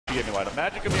gaming lineup.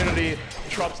 Magic Immunity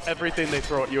trumps everything they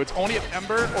throw at you. It's only if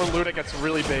Ember or Luna gets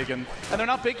really big, and they're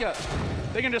not big yet.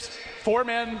 They can just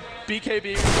 4-man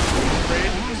BKB trade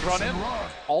and just run in.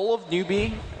 All of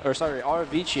Newbee, or sorry, all of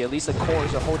Vici, at least the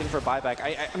cores, are holding for buyback.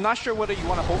 I'm not sure whether you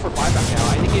want to hold for buyback now.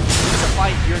 I think if you lose a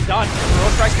fight, you're done. Throw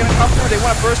Strike's going to come through. They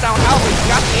want to burst down out, but he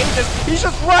got the Aegis. He's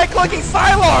just right-clicking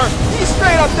Sylar. He's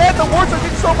straight up dead. The wards are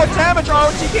doing so much damage.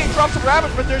 ROTK drops some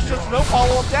damage, but there's just no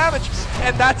follow-up damage.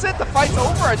 And that's it. The fight's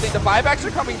over. I think the buybacks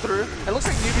are coming through. It looks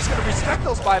like Newbee's going to respect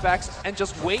those buybacks and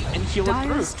just wait and heal it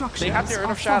through. They have their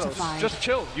Urn of Shadows. Just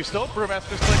chill. You still have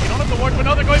Brewmaster's Click. You don't have the ward, but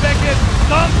no, they're going back in.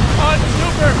 Dunk on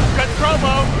Super. Got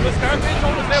Trollo. The Scarface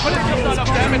hold is there, but it's just not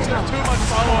enough damage. There's too much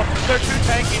follow-up. They're too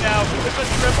tanky now. It's a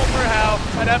triple for Hao,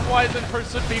 and FY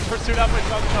is being pursued out by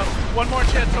Tung. One more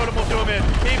chance, Totem will do him in.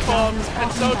 He falls, and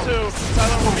so too,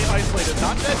 Sylar will be isolated.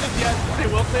 Not dead just yet. They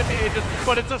will save the Aegis,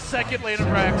 but it's a second lane of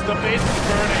Rax. The base is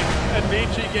burning, and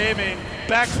Vici Gaming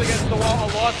backs against the wall.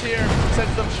 A loss here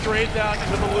sends them straight down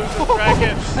into the loser's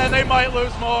bracket, and they might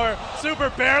lose more. Super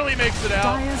barely makes it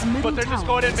out, but they're just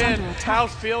going in mid.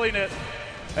 Hao's feeling it,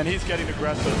 and he's getting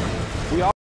aggressive.